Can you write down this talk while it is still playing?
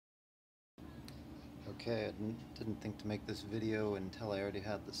Okay, I didn't think to make this video until I already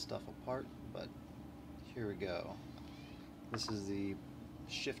had the stuff apart, but here we go. This is the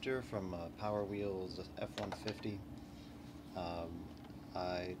shifter from Power Wheels F150.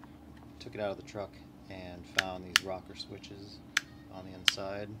 I took it out of the truck and found these rocker switches on the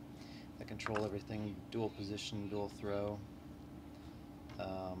inside that control everything, dual position, dual throw.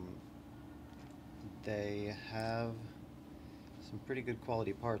 They have some pretty good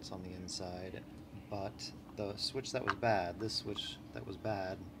quality parts on the inside, but the switch that was bad, this switch that was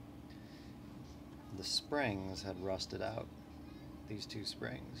bad, the springs had rusted out, these two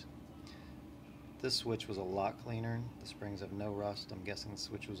springs. This switch was a lot cleaner, the springs have no rust. I'm guessing the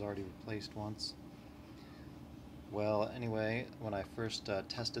switch was already replaced once. Well, anyway, when I first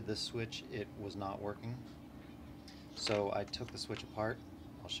tested this switch, it was not working. So I took the switch apart.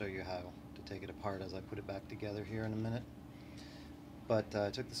 I'll show you how to take it apart as I put it back together here in a minute. But I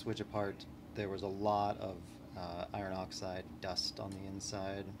took the switch apart. There was a lot of iron oxide dust on the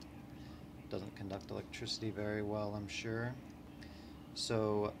inside. Doesn't conduct electricity very well, I'm sure.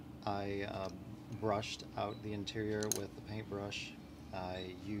 So I brushed out the interior with the paintbrush.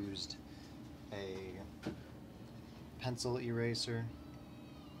 I used a pencil eraser.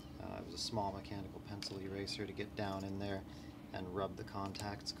 It was a small mechanical pencil eraser to get down in there and rub the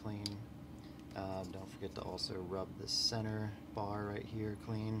contacts clean. Don't forget to also rub the center bar right here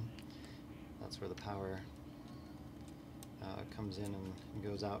clean. That's where the power comes in and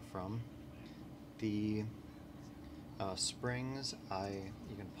goes out from. The springs,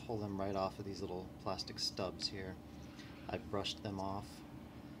 you can pull them right off of these little plastic stubs here. I brushed them off,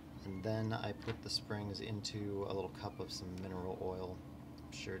 and then I put the springs into a little cup of some mineral oil.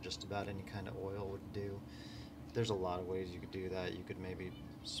 I'm sure just about any kind of oil would do. There's a lot of ways you could do that. You could maybe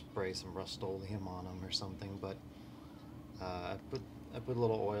spray some Rust-Oleum on them or something, but I put a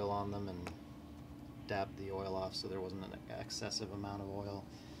little oil on them and dabbed the oil off so there wasn't an excessive amount of oil,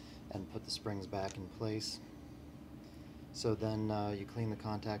 and put the springs back in place. So then you clean the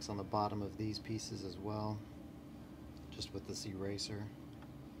contacts on the bottom of these pieces as well, just with this eraser.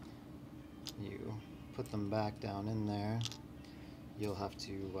 You put them back down in there. You'll have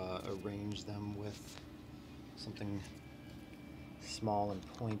to arrange them with something small and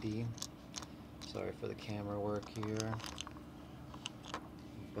pointy. Sorry for the camera work here,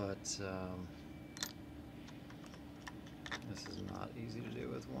 but this is not easy to do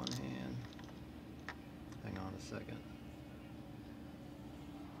with one hand. Hang on a second.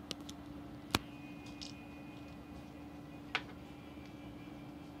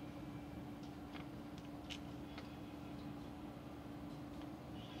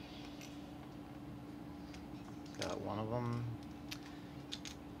 Got one of them.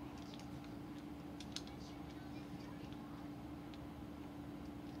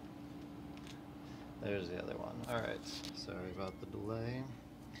 There's the other one. Alright, sorry about the delay.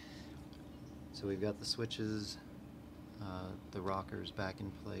 So we've got the switches, the rockers back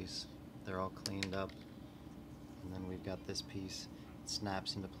in place. They're all cleaned up. And then we've got this piece. It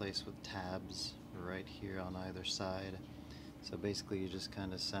snaps into place with tabs right here on either side. So basically you just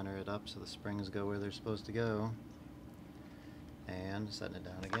kind of center it up so the springs go where they're supposed to go. And setting it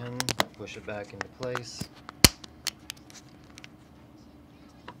down again, push it back into place.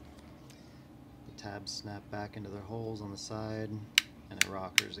 The tabs snap back into their holes on the side, and it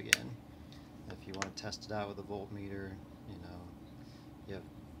rockers again. If you want to test it out with a voltmeter, you have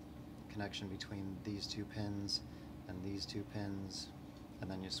connection between these two pins and these two pins, and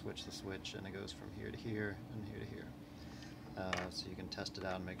then you switch the switch and it goes from here to here and here to here. So you can test it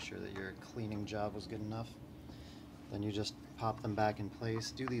out and make sure that your cleaning job was good enough. Then you just pop them back in place.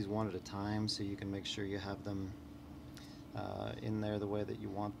 Do these one at a time so you can make sure you have them in there the way that you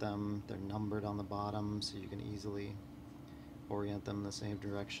want them. They're numbered on the bottom so you can easily orient them in the same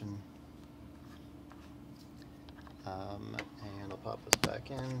direction. And I'll pop this back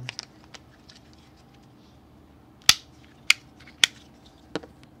in.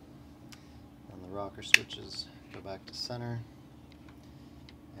 And the rocker switches go back to center.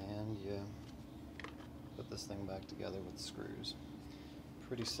 And you put this thing back together with screws.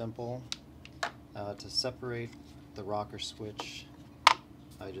 Pretty simple. To separate the rocker switch,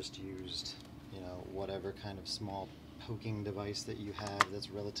 I just used, whatever kind of small poking device that you have that's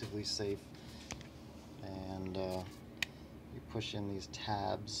relatively safe. And you push in these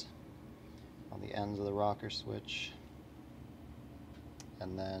tabs on the ends of the rocker switch,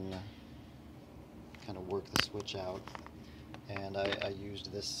 and then kind of work the switch out. And I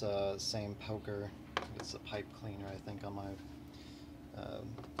used this same poker. It's a pipe cleaner, I think, on my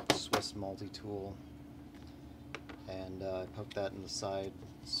Swiss multi-tool, and I poked that in the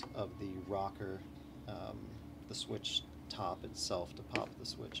sides of the rocker the switch top itself to pop the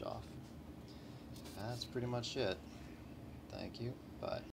switch off. That's pretty much it. Thank you. Bye.